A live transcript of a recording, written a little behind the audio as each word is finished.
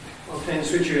Well,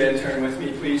 friends, would you turn with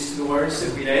me, please, to the words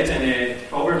that we read in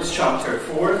Proverbs chapter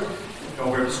 4.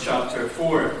 Proverbs chapter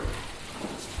 4.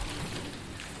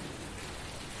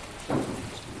 And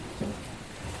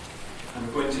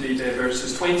we're going to read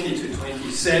verses 20 to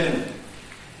 27.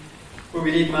 Where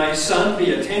we read, "My son,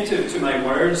 be attentive to my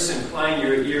words, incline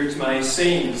your ear to my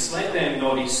sayings. Let them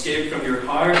not escape from your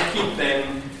heart, keep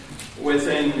them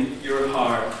within your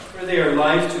heart. For they are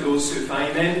life to those who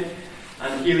find them,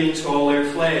 and healing to all their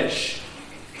flesh.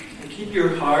 And keep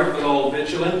your heart with all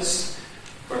vigilance,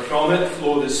 for from it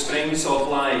flow the springs of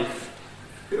life.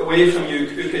 Put away from you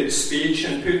crooked speech,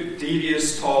 and put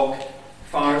devious talk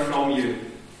far from you.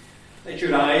 Let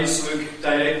your eyes look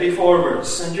directly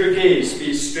forwards, and your gaze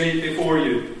be straight before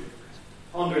you.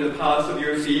 Ponder the path of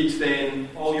your feet, then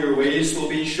all your ways will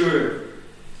be sure.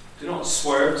 Do not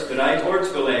swerve to the right or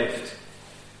to the left.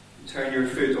 Turn your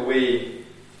foot away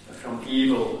from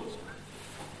evil."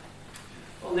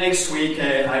 Well, next week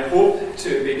I hope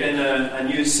to begin a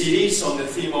new series on the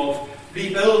theme of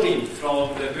rebuilding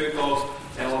from the book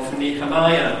of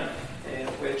Nehemiah,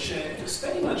 which is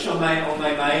very much on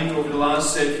my mind over the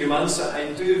last few months. I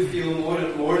do feel more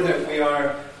and more that we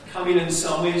are coming in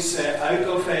some ways out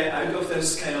of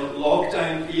this kind of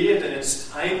lockdown period, and it's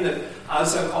time that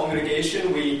as a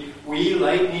congregation we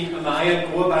like Nehemiah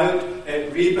go about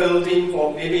rebuilding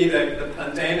what maybe the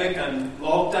pandemic and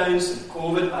lockdowns and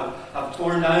COVID have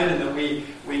torn down, and that we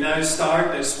now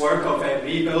start this work of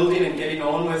rebuilding and getting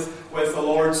on with the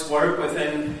Lord's work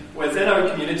within our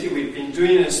community. We've been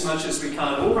doing as much as we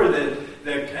can over the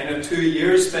kind of 2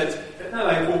 years, but now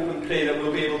I hope and pray that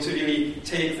we'll be able to really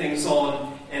take things on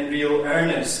in real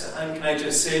earnest. And can I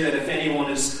just say that if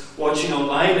anyone is watching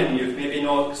online and you've maybe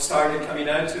not started coming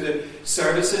out to the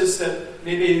services, that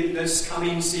maybe this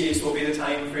coming series will be the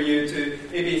time for you to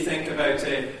maybe think about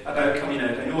coming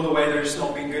out. I know the weather's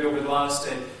not been good over the last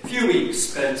few weeks,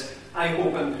 but I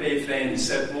hope and pray, friends,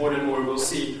 that more and more we'll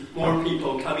see more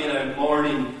people coming out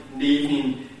morning and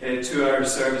evening to our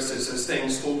services as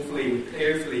things hopefully,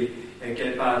 prayerfully,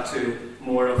 get back to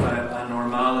more of a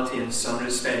normality in some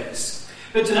respects.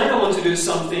 But tonight I want to do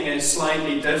something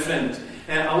slightly different.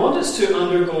 I want us to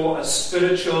undergo a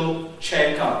spiritual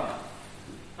check-up,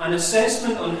 an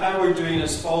assessment on how we're doing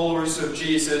as followers of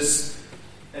Jesus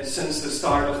since the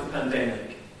start of the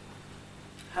pandemic.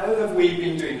 How have we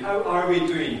been doing? How are we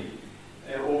doing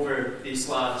over these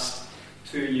last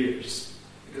 2 years?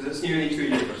 Because it's nearly 2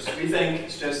 years. We think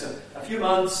it's just a few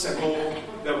months ago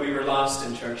that we were last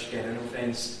in church together. No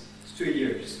offence. It's 2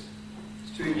 years.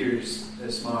 It's 2 years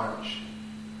this March.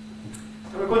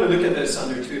 And we're going to look at this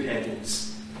under two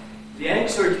headings: the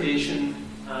exhortation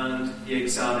and the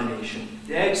examination.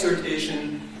 The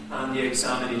exhortation and the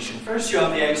examination. First you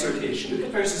have the exhortation. Look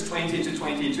at verses 20 to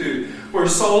 22, where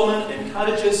Solomon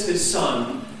encourages his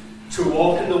son to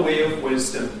walk in the way of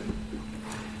wisdom.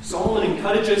 Solomon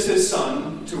encourages his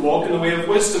son to walk in the way of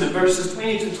wisdom. In verses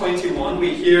 20 to 21,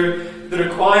 we hear the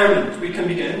requirement. We can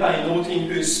begin by noting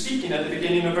who's speaking at the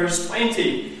beginning of verse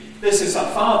 20. This is a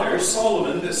father,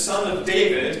 Solomon, the son of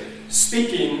David,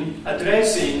 speaking,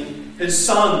 addressing his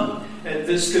son.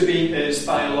 This could be his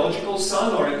biological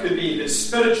son, or it could be his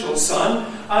spiritual son.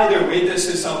 Either way, this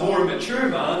is a more mature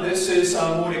man. This is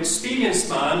a more experienced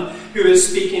man who is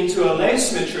speaking to a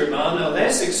less mature man, a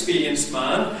less experienced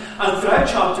man. And throughout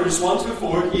chapters 1 to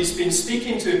 4, he's been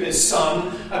speaking to his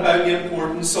son about the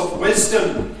importance of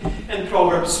wisdom. In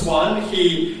Proverbs 1,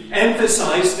 he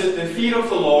emphasized that the fear of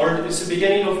the Lord is the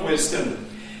beginning of wisdom.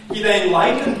 He then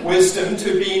likened wisdom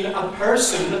to being a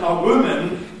person, a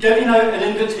woman, giving out an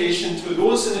invitation to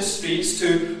those in the streets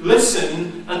to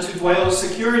listen and to dwell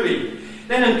securely.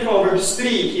 Then in Proverbs 3,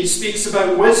 he speaks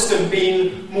about wisdom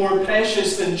being more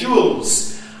precious than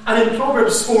jewels. And in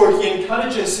Proverbs 4, he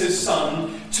encourages his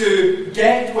son to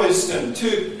get wisdom,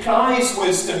 to prize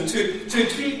wisdom, to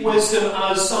treat wisdom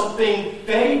as something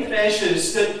very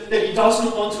precious that he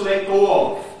doesn't want to let go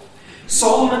of.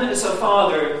 Solomon is a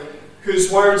father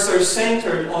whose words are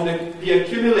centered on the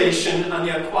accumulation and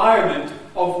the acquirement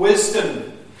of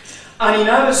wisdom. And he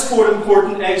now has 4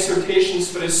 important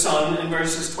exhortations for his son in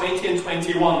verses 20 and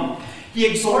 21. He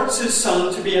exhorts his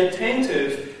son to be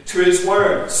attentive to his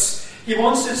words. He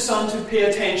wants his son to pay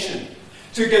attention,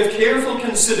 to give careful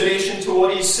consideration to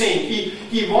what he's saying.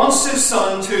 He wants his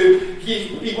son to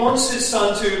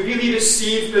really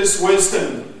receive this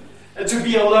wisdom, to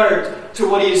be alert to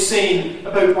what he is saying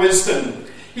about wisdom.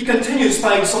 He continues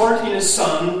by exhorting his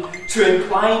son to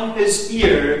incline his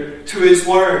ear to his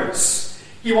words.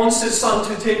 He wants his son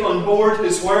to take on board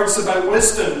his words about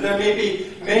wisdom. There may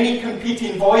be many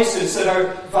competing voices that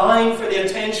are vying for the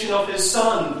attention of his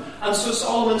son. And so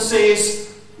Solomon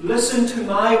says, listen to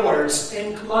my words,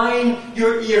 incline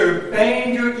your ear,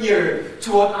 bend your ear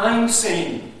to what I'm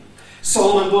saying.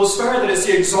 Solomon goes further as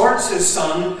he exhorts his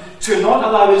son to not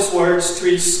allow his words to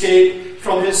escape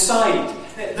from his sight.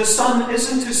 The son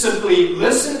isn't to simply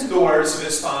listen to the words of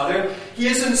his father. He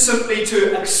isn't simply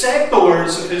to accept the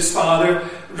words of his father.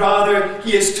 Rather,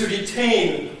 he is to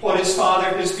retain what his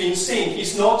father has been saying.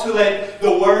 He's not to let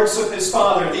the words of his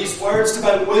father, these words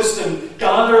about wisdom,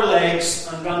 gather legs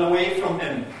and run away from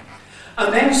him.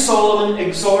 And then Solomon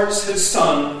exhorts his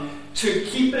son to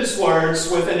keep his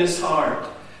words within his heart.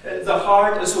 The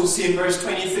heart, as we'll see in verse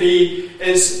 23,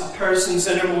 is a person's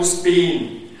innermost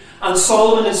being. And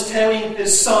Solomon is telling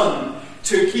his son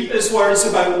to keep his words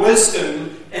about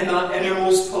wisdom in that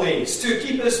innermost place, to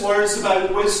keep his words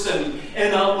about wisdom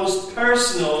in that most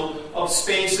personal of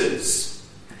spaces.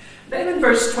 Then in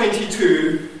verse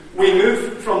 22, we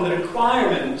move from the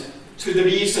requirement to the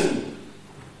reason.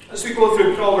 As we go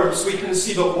through Proverbs, we can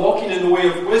see that walking in the way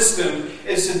of wisdom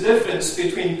is the difference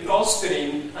between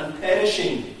prospering and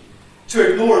perishing.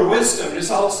 To ignore wisdom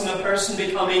results in a person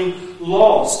becoming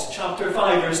lost. Chapter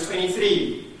 5, verse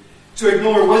 23. To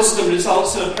ignore wisdom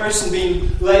results in a person being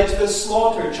led to the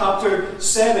slaughter. Chapter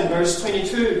 7, verse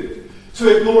 22.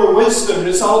 To ignore wisdom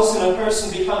results in a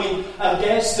person becoming a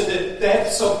guest in the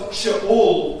depths of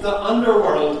Sheol, the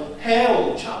underworld,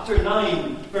 hell. Chapter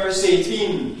 9, verse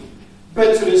 18.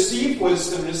 But to receive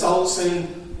wisdom results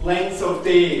in length of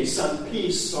days and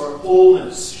peace or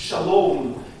wholeness.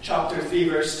 Shalom. Chapter 3,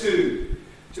 verse 2.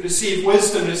 To receive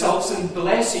wisdom results in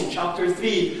blessing. Chapter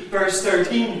 3, verse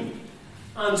 13.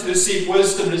 And to receive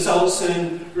wisdom results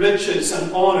in riches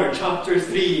and honour. Chapter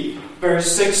 3,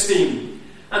 verse 16.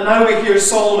 And now we hear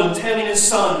Solomon telling his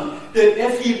son that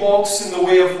if he walks in the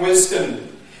way of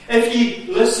wisdom, if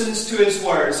he listens to his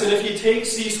words, and if he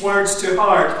takes these words to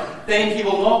heart, then he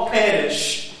will not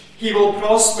perish. He will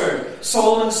prosper.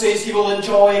 Solomon says he will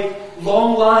enjoy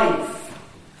long life.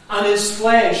 And his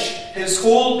flesh, his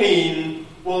whole being,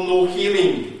 will know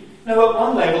healing. Now at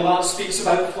one level that speaks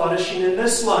about flourishing in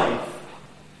this life.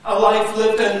 A life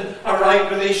lived in a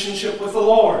right relationship with the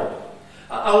Lord.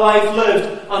 A life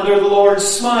lived under the Lord's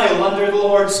smile, under the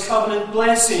Lord's covenant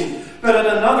blessing. But at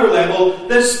another level,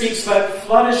 this speaks about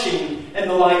flourishing in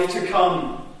the life to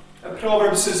come.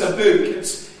 Proverbs is a book.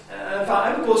 In fact,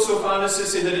 I would go so far as to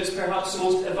say that it's perhaps the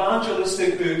most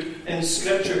evangelistic book in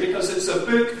Scripture, because it's a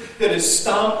book that is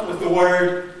stamped with the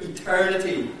word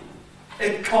eternity.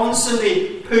 It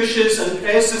constantly pushes and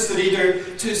presses the reader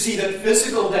to see that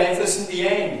physical death isn't the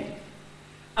end.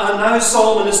 And now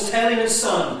Solomon is telling his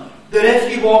son that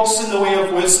if he walks in the way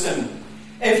of wisdom,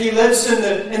 if he lives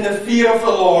in the fear of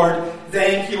the Lord,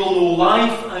 then he will know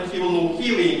life and he will know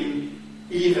healing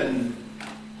even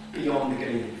beyond the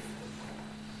grave.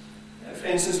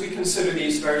 Friends, as we consider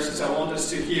these verses, I want us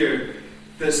to hear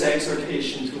this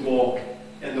exhortation to walk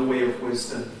in the way of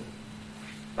wisdom.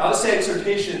 That's the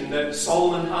exhortation that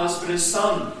Solomon has for his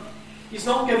son. He's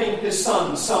not giving his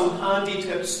son some handy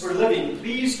tips for living.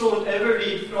 Please don't ever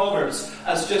read Proverbs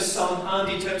as just some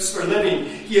handy tips for living.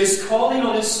 He is calling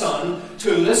on his son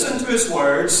to listen to his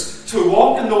words, to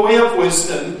walk in the way of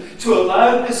wisdom, to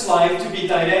allow his life to be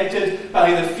directed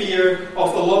by the fear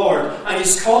of the Lord. And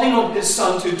he's calling on his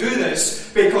son to do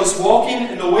this because walking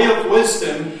in the way of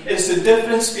wisdom is the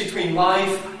difference between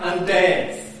life and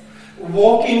death.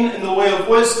 Walking in the way of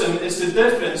wisdom is the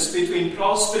difference between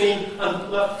prospering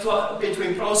and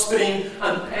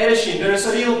perishing. There is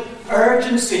a real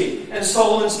urgency in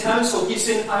Solomon's counsel. He's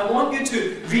saying, I want you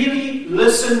to really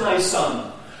listen, my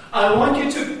son. I want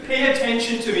you to pay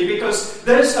attention to me, because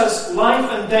this has life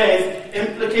and death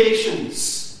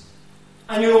implications.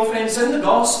 And you know, friends, in the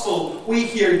gospel we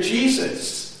hear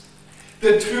Jesus,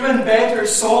 the true and better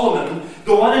Solomon,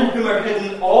 the one in whom are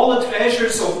hidden all the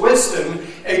treasures of wisdom,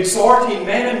 exhorting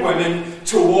men and women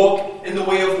to walk in the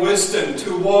way of wisdom,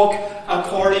 to walk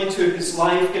according to his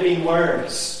life-giving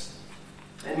words.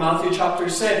 In Matthew chapter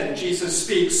 7, Jesus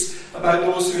speaks about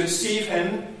those who receive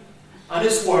him and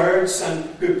his words and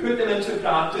who put them into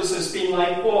practice as being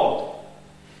like what?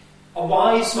 A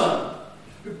wise man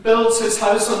who builds his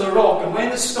house on the rock, and when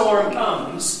the storm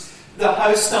comes, the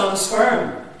house stands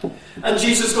firm. And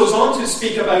Jesus goes on to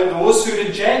speak about those who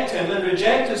reject him and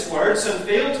reject his words and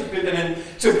fail to put them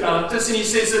into practice. And he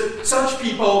says that such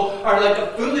people are like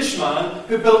a foolish man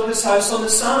who built his house on the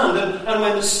sand. And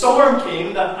when the storm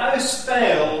came, the house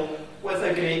fell with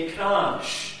a great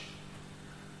crash.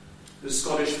 The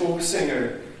Scottish folk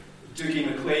singer Dougie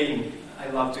MacLean. I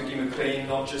love Dougie MacLean,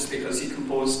 not just because he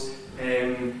composed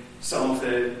some of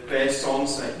the best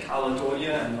songs like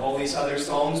Caledonia and all these other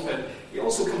songs, but he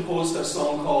also composed a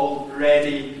song called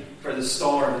Ready for the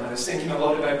storm. And I was thinking a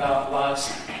lot about that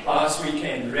last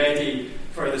weekend, ready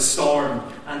for the storm.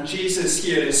 And Jesus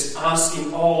here is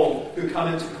asking all who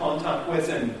come into contact with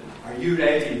him, are you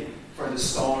ready for the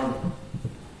storm?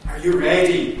 Are you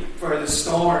ready for the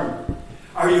storm?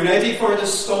 Are you ready for the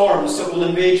storms that will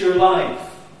invade your life?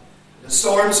 The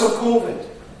storms of COVID,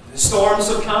 the storms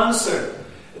of cancer,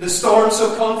 the storms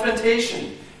of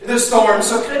confrontation, the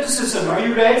storms of criticism. Are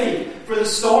you ready for the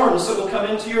storms that will come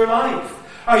into your life?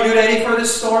 Are you ready for the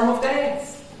storm of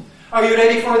death? Are you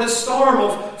ready for the storm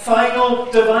of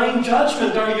final divine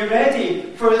judgment? Are you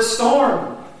ready for the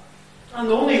storm? And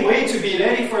the only way to be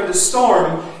ready for the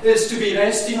storm is to be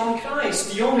resting on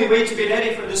Christ. The only way to be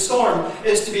ready for the storm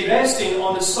is to be resting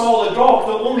on the solid rock.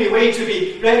 The only way to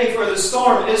be ready for the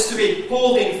storm is to be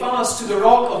holding fast to the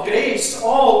rock of grace.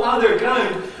 All other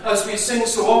ground, as we sing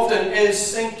so often, is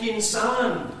sinking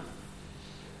sand.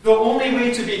 The only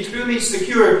way to be truly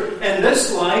secure in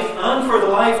this life and for the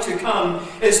life to come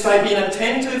is by being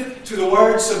attentive to the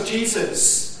words of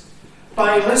Jesus.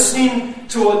 By listening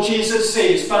to what Jesus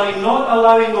says, by not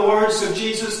allowing the words of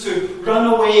Jesus to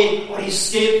run away or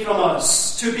escape from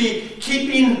us, to be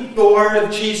keeping the word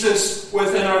of Jesus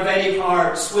within our very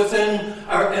hearts, within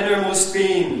our innermost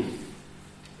being.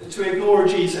 To ignore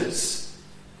Jesus,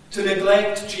 to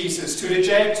neglect Jesus, to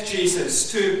reject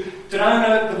Jesus, to drown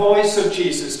out the voice of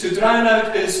Jesus, to drown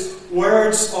out his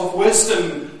words of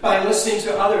wisdom by listening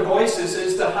to other voices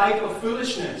is the height of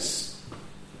foolishness.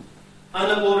 And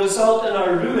it will result in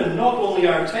our ruin, not only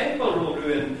our temporal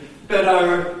ruin, but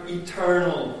our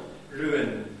eternal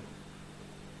ruin.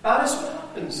 That is what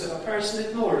happens if a person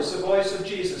ignores the voice of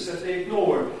Jesus. If they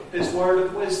ignore his word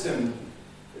of wisdom,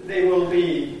 they will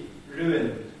be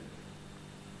ruined.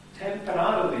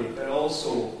 Temporarily, but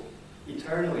also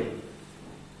eternally.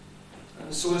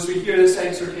 And so as we hear this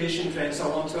exhortation, friends, I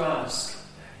want to ask,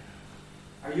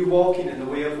 are you walking in the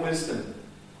way of wisdom?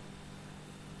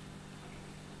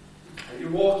 Are you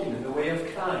walking in the way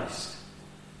of Christ?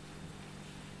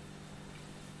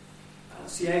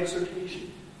 That's the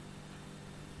exhortation.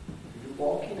 Are you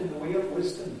walking in the way of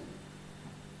wisdom?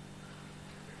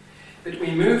 But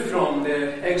we move from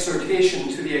the exhortation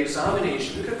to the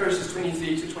examination. Look at verses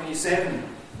 23 to 27.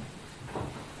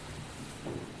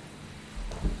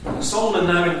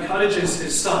 Solomon now encourages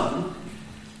his son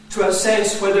to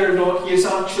assess whether or not he is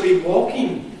actually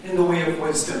walking in the way of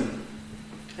wisdom.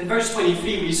 In verse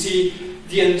 23 we see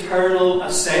the internal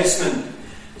assessment.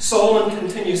 Solomon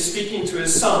continues speaking to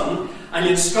his son and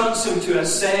instructs him to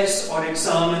assess or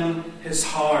examine his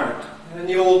heart. In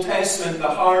the Old Testament, the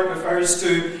heart refers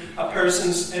to a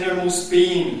person's innermost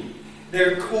being,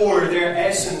 their core, their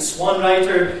essence. One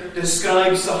writer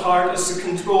describes the heart as the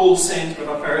control centre of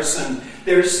a person,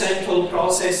 their central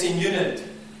processing unit.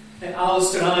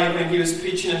 Alistair I, when he was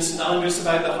preaching in St Andrews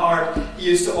about the heart, he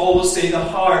used to always say the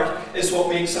heart is what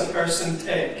makes a person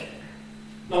tick.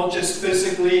 Not just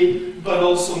physically, but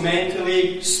also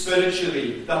mentally,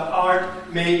 spiritually. The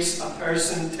heart makes a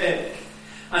person tick.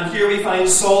 And here we find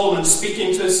Solomon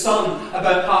speaking to his son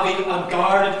about having a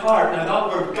guarded heart. Now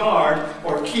that word guard,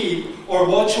 or keep, or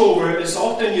watch over is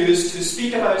often used to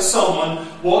speak about someone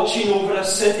watching over a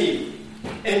city,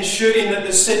 ensuring that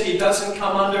the city doesn't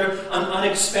come under an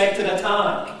unexpected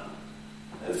attack.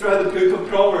 Throughout the book of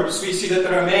Proverbs, we see that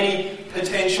there are many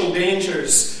potential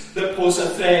dangers that pose a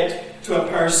threat to a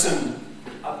person,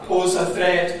 pose a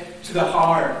threat to the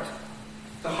heart.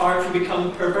 The heart can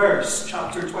become perverse,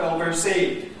 chapter 12, verse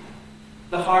 8.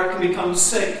 The heart can become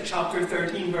sick, chapter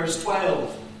 13, verse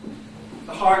 12.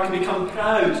 The heart can become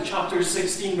proud, chapter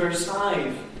 16, verse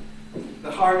 5.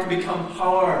 The heart can become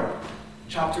hard,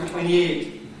 chapter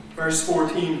 28, verse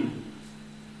 14.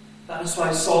 That is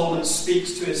why Solomon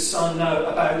speaks to his son now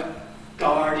about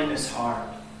guarding his heart,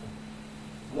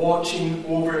 watching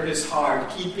over his heart,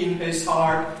 keeping his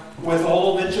heart with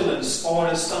all vigilance, or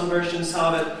as some versions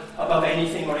have it, above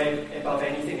anything or above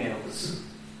anything else.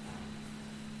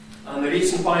 And the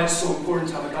reason why it's so important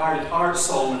to have a guarded heart,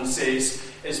 Solomon says,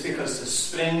 is because the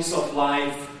springs of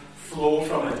life flow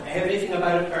from it. Everything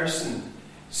about a person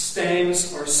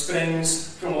stems or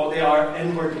springs from what they are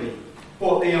inwardly,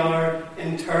 what they are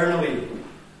internally.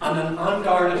 And an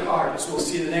unguarded heart, as we'll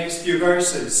see in the next few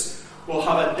verses, will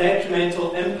have a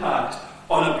detrimental impact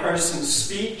on a person's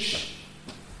speech,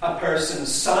 a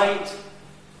person's sight,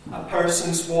 a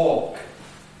person's walk,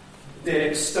 their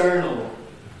external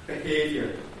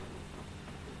behaviour.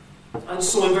 And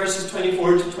so in verses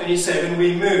 24 to 27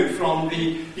 we move from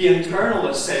the internal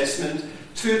assessment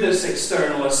to this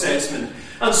external assessment.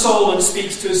 And Solomon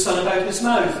speaks to his son about his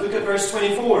mouth. Look at verse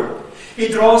 24. He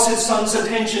draws his son's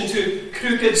attention to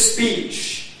crooked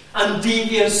speech and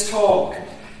devious talk,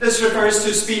 This refers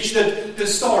to speech that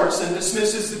distorts and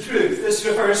dismisses the truth. This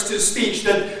refers to speech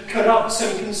that corrupts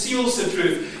and conceals the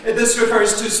truth. This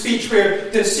refers to speech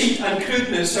where deceit and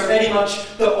crudeness are very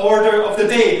much the order of the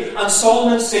day. And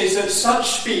Solomon says that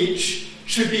such speech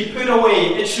should be put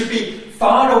away. It should be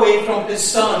far away from his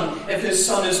son if his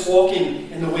son is walking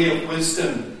in the way of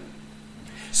wisdom.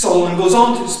 Solomon goes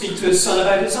on to speak to his son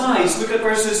about his eyes. Look at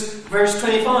verse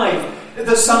 25.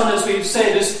 The son, as we've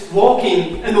said, is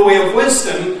walking in the way of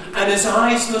wisdom, and his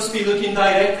eyes must be looking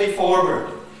directly forward.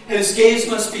 His gaze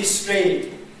must be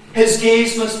straight. His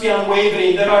gaze must be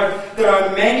unwavering. There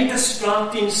are many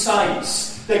distracting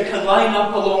sights that can line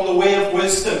up along the way of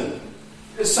wisdom.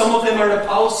 Some of them are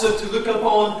repulsive to look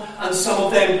upon, and some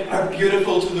of them are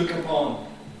beautiful to look upon.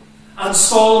 And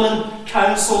Solomon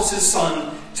counsels his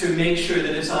son to make sure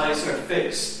that his eyes are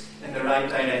fixed in the right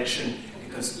direction,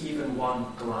 because even one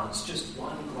glance, just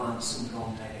one glance in the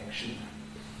wrong direction,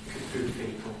 could prove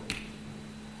fatal.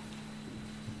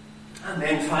 And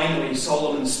then finally,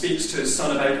 Solomon speaks to his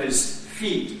son about his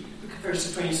feet. Look at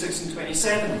verses 26 and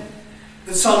 27.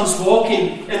 The son's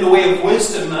walking in the way of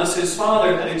wisdom as his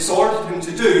father had exhorted him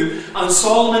to do, and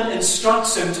Solomon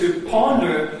instructs him to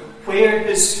ponder where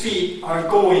his feet are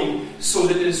going so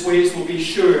that his ways will be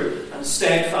sure and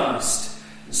steadfast.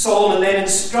 Solomon then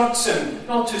instructs him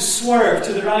not to swerve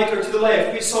to the right or to the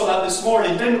left. We saw that this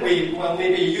morning, didn't we? Well,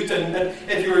 maybe you didn't, but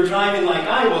if you were driving like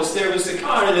I was, there was the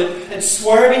car and it's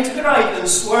swerving to the right and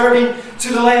swerving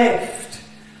to the left.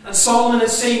 And Solomon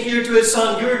is saying here to his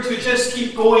son, you're to just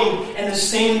keep going in the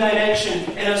same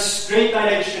direction, in a straight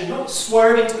direction, not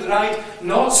swerving to the right,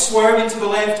 not swerving to the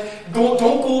left. Don't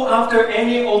go after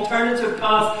any alternative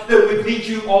path that would lead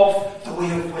you off the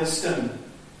way of wisdom.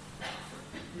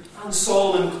 And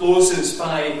Solomon closes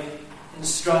by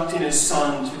instructing his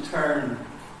son to turn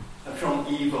from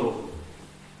evil.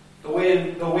 The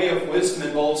way of wisdom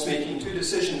involves making two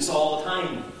decisions all the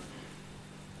time.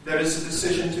 There is a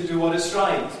decision to do what is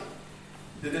right,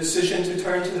 the decision to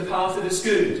turn to the path that is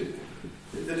good,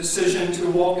 the decision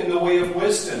to walk in the way of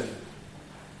wisdom.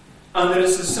 And there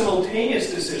is a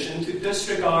simultaneous decision to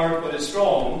disregard what is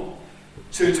wrong,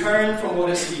 to turn from what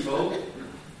is evil,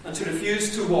 and to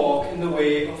refuse to walk in the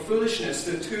way of foolishness.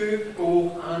 The two go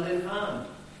hand in hand.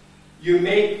 You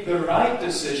make the right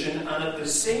decision, and at the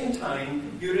same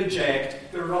time, you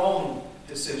reject the wrong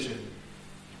decision.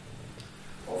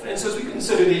 Well, friends, as we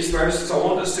consider these verses, I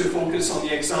want us to focus on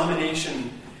the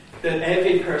examination that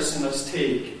every person must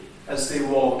take as they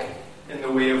walk in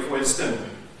the way of wisdom.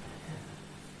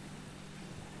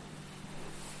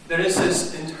 There is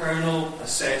this internal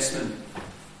assessment.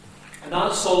 And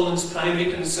that's Solomon's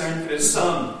primary concern for his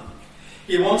son.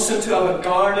 He wants him to have a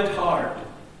guarded heart,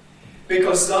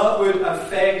 because that would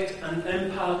affect and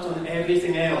impact on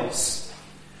everything else.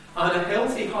 And a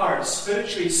healthy heart,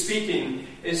 spiritually speaking,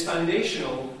 is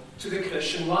foundational to the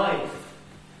Christian life.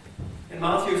 In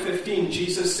Matthew 15,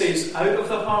 Jesus says, out of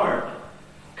the heart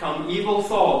come evil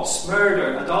thoughts,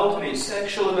 murder, adultery,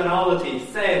 sexual immorality,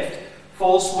 theft,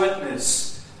 false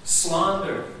witness,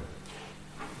 slander.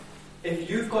 If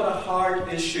you've got a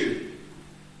heart issue,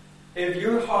 if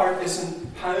your heart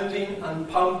isn't pounding and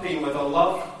pumping with a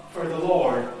love for the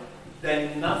Lord,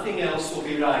 then nothing else will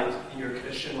be right in your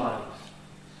Christian life.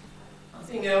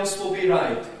 Nothing else will be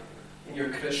right in your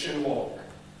Christian walk.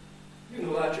 You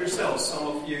know that yourself. Some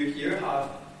of you here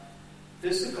have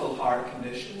physical heart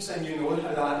conditions, and you know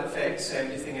how that affects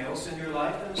everything else in your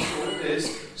life, and so it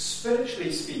is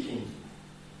spiritually speaking.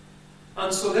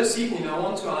 And so this evening I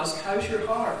want to ask, how's your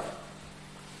heart?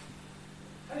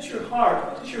 How's your heart?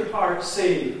 What does your heart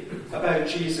say about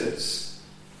Jesus?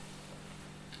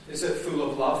 Is it full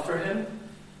of love for him?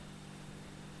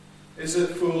 Is it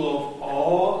full of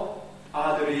awe,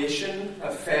 adoration,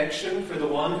 affection for the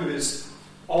one who is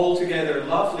altogether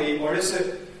lovely? Or is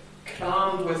it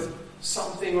crammed with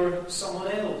something or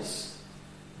someone else?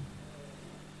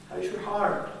 How's your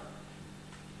heart?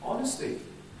 Honestly,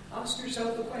 ask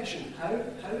yourself the question,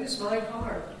 how is my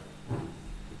heart?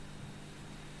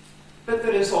 But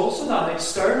there is also that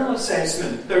external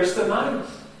assessment. There's the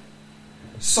mouth.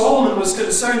 Solomon was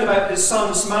concerned about his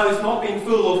son's mouth not being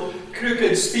full of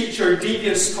crooked speech or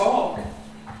devious talk.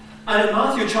 And in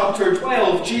Matthew chapter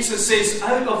 12, Jesus says,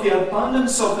 out of the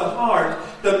abundance of the heart,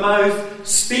 the mouth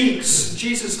speaks.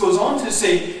 Jesus goes on to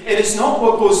say, it is not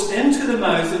what goes into the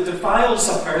mouth that defiles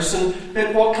a person,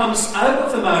 but what comes out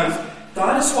of the mouth.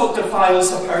 That is what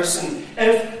defiles a person.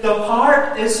 If the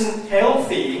heart isn't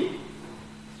healthy,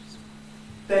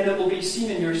 then it will be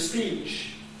seen in your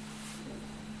speech.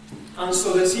 And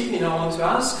so this evening I want to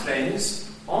ask, friends,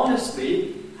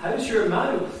 honestly, how's your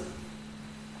mouth?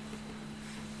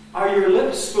 Are your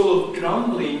lips full of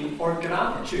grumbling or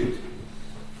gratitude?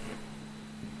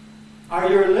 Are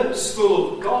your lips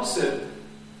full of gossip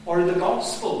or the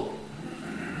gospel?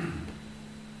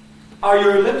 Are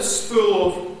your lips full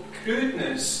of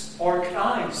crudeness or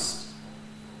Christ?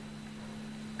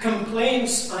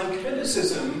 Complaints and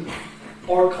criticism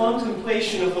or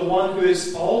contemplation of the one who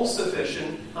is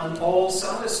all-sufficient and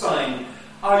all-satisfying?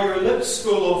 Are your lips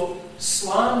full of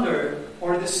slander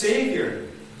or the Saviour?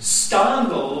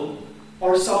 Scandal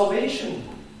or salvation?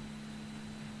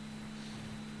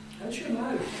 How's your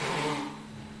mouth?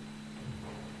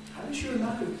 How's your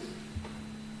mouth?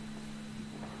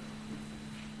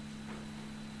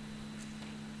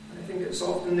 I think it's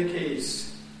often the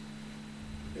case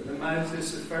that the mouth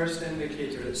is the first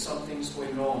indicator that something's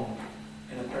going wrong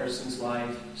in a person's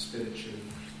life spiritually.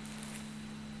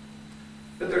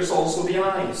 But there's also the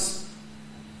eyes.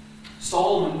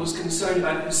 Solomon was concerned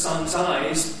about his son's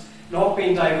eyes not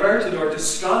being diverted or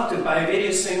distracted by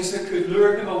various things that could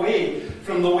lure him away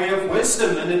from the way of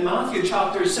wisdom. And in Matthew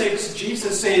chapter 6,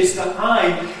 Jesus says the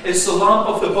eye is the lamp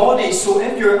of the body. So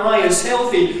if your eye is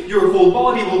healthy, your whole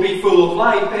body will be full of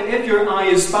light. But if your eye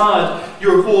is bad,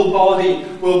 your whole body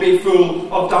will be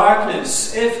full of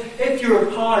darkness. If your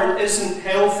heart isn't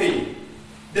healthy,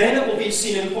 then it will be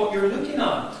seen in what you're looking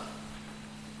at.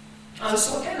 And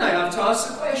so again, I have to ask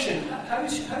the question,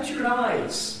 how's your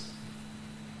eyes?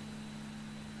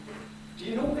 Do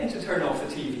you know when to turn off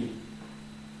the TV?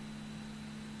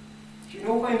 Do you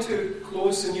know when to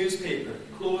close the newspaper,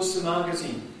 close the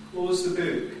magazine, close the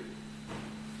book?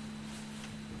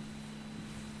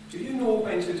 Do you know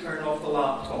when to turn off the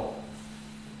laptop,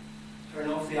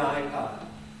 turn off the iPad,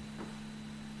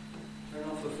 turn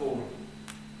off the phone?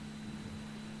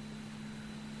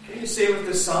 Can you say with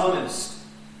the psalmist,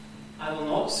 I will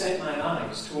not set my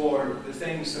eyes toward the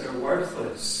things that are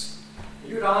worthless? Are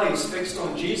your eyes fixed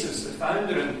on Jesus, the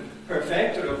founder and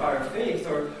perfecter of our faith,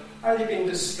 or are they being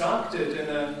distracted in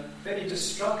a very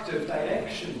destructive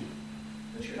direction?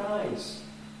 What's your eyes?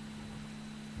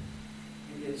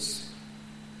 Maybe it's,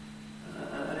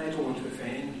 and I don't want to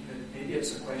offend, but maybe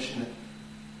it's a question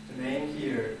that the men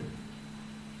here,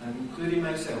 and including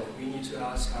myself, we need to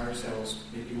ask ourselves,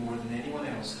 maybe more than anyone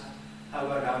else, how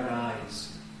about our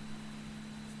eyes?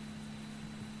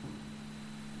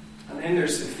 And then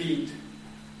there's the feet.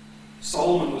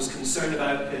 Solomon was concerned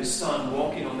about his son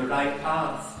walking on the right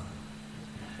path.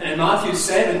 And in Matthew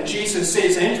 7, Jesus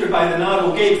says, enter by the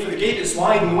narrow gate, for the gate is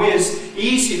wide and the way is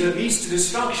easy that leads to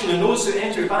destruction, and those who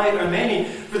enter by it are many.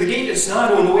 For the gate is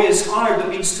narrow and the way is hard that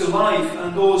leads to life,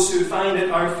 and those who find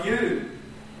it are few.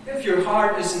 If your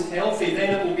heart isn't healthy,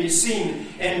 then it will be seen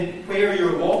in where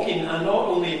you're walking, and not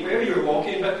only where you're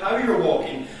walking, but how you're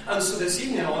walking. And so this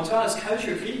evening I want to ask, how's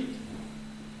your feet?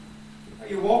 Are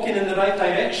you walking in the right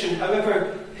direction,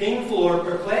 however painful or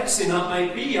perplexing that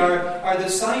might be? Are the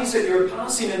signs that you're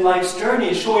passing in life's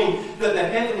journey showing that the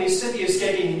heavenly city is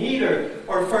getting nearer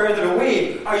or further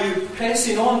away? Are you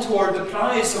pressing on toward the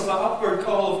prize of the upward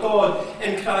call of God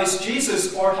in Christ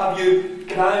Jesus, or have you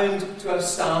ground to a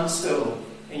standstill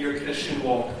in your Christian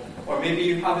walk? Or maybe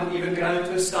you haven't even ground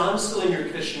to a standstill in your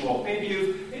Christian walk. Maybe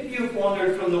you've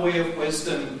wandered from the way of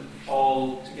wisdom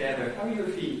altogether. How are your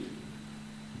feet?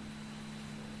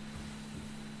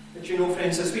 But you know,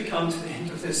 friends, as we come to the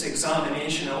end of this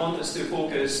examination, I want us to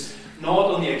focus not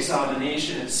on the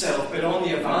examination itself, but on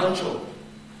the evangel,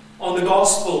 on the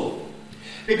gospel.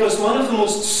 Because one of the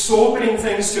most sobering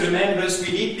things to remember as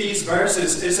we read these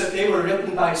verses is that they were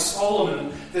written by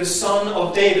Solomon, the son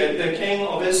of David, the king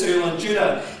of Israel and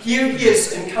Judah. Here he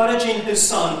is encouraging his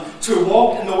son to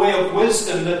walk in the way of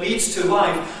wisdom that leads to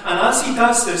life. And as he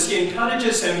does this, he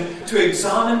encourages him to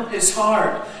examine his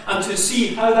heart and to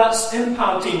see how that's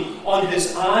impacting on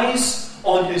his eyes,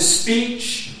 on his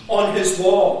speech, on his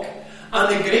walk.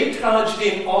 And the great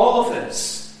tragedy in all of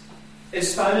this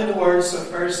is found in the words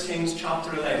of 1 Kings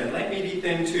chapter 11. Let me read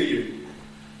them to you.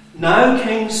 Now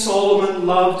King Solomon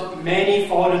loved many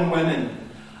foreign women,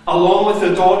 along with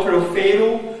the daughter of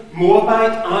Pharaoh,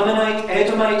 Moabite, Ammonite,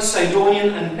 Edomite, Sidonian,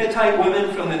 and Hittite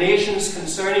women from the nations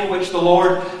concerning which the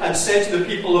Lord had said to the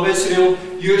people of Israel,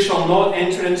 you shall not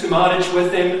enter into marriage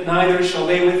with them, neither shall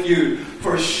they with you,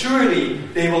 for surely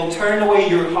they will turn away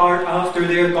your heart after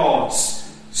their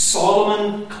gods.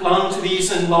 Solomon clung to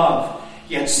these in love.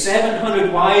 He had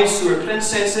 700 wives who were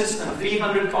princesses and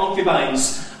 300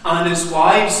 concubines. And his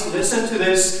wives, listen to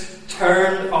this,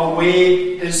 turned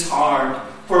away his heart.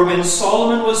 For when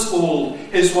Solomon was old,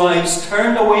 his wives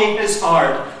turned away his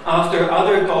heart after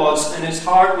other gods, and his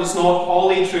heart was not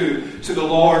wholly true to the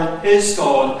Lord his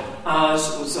God,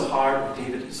 as was the heart of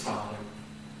David his father.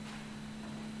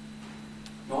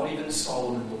 Not even even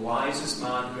Solomon, the wisest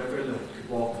man who ever lived, could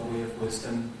walk the way of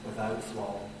wisdom without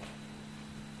flaw.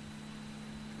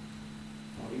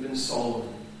 Not even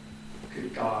Solomon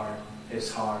could guard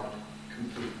his heart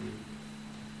completely.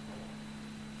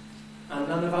 And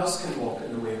none of us can walk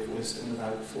in the way of wisdom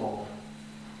without flaw.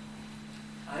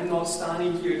 I'm not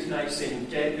standing here tonight saying,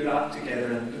 get your act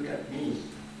together and look at me.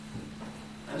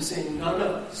 I'm saying none of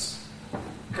us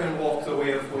can walk the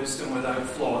way of wisdom without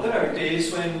flaw. There are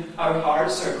days when our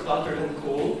hearts are cluttered and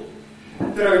cold.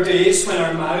 There are days when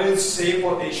our mouths say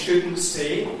what they shouldn't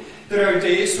say. There are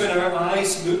days when our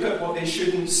eyes look at what they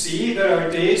shouldn't see. There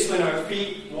are days when our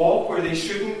feet walk where they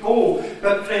shouldn't go.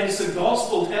 But friends, the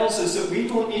gospel tells us that we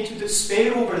don't need to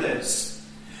despair over this.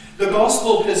 The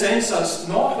gospel presents us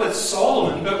not with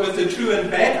Solomon, but with the true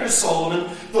and better Solomon,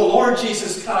 the Lord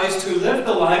Jesus Christ, who lived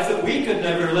the life that we could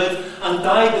never live and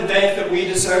died the death that we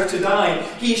deserve to die.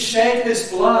 He shed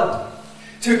his blood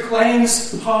to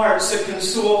cleanse hearts that can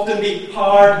so often be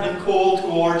hard and cold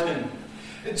toward him,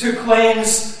 to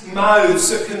cleanse mouths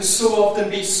that can so often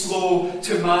be slow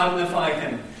to magnify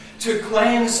him, to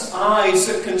cleanse eyes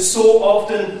that can so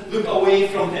often look away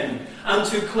from him, and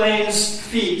to cleanse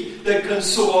feet that can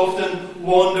so often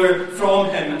wander from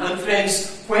him. And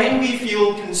friends, when we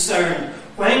feel concerned,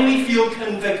 when we feel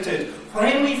convicted,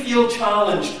 when we feel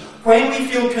challenged, when we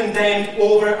feel condemned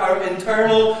over our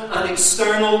internal and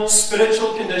external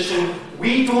spiritual condition,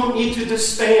 we don't need to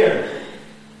despair.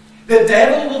 The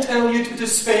devil will tell you to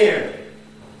despair.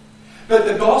 But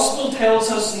the gospel tells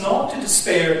us not to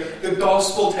despair. The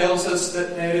gospel tells us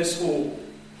that there is hope.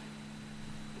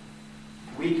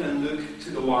 We can look to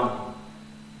the one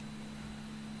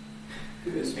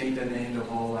who has made an end of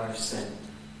all our sin.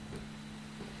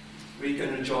 We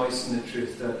can rejoice in the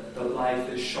truth that life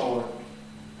is short,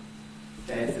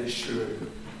 death is sure.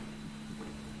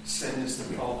 Sin is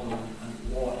the problem,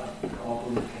 and what a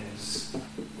problem it is.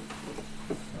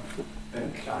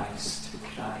 But Christ,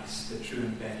 the true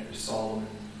and better Solomon,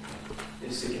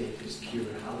 is the gate, is pure.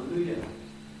 Hallelujah.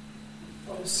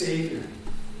 What a Saviour.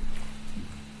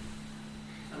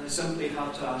 And I simply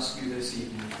have to ask you this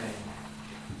evening, then,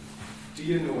 do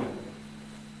you know him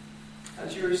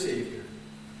as your Saviour?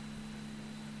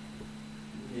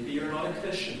 Maybe you're not a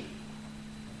Christian.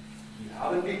 You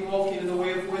haven't been walking in the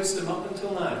way of wisdom up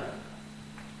until now.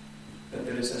 But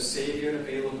there is a Saviour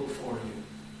available for you.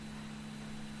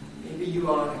 Maybe you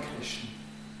are a Christian.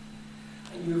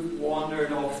 And you've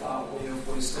wandered off that way of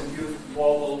wisdom. You've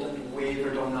wobbled and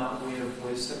wavered on that way of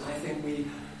wisdom. I think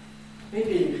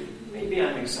maybe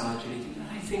I'm exaggerating,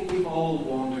 but I think we've all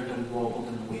wandered and wobbled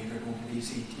and wavered over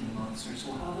these 18 months or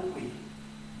so, haven't we?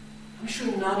 I'm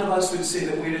sure none of us would say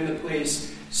that we're in the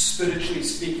place, spiritually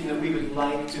speaking, that we would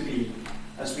like to be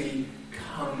as we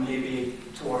come maybe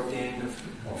toward the end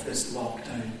of this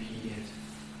lockdown period.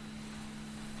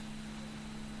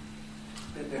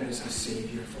 But there is a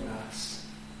Saviour for us.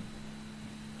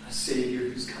 A Saviour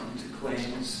who's come to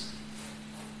cleanse.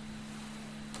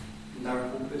 And our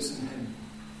hope is in him.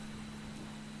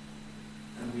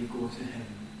 And we go to him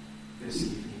this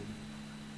evening.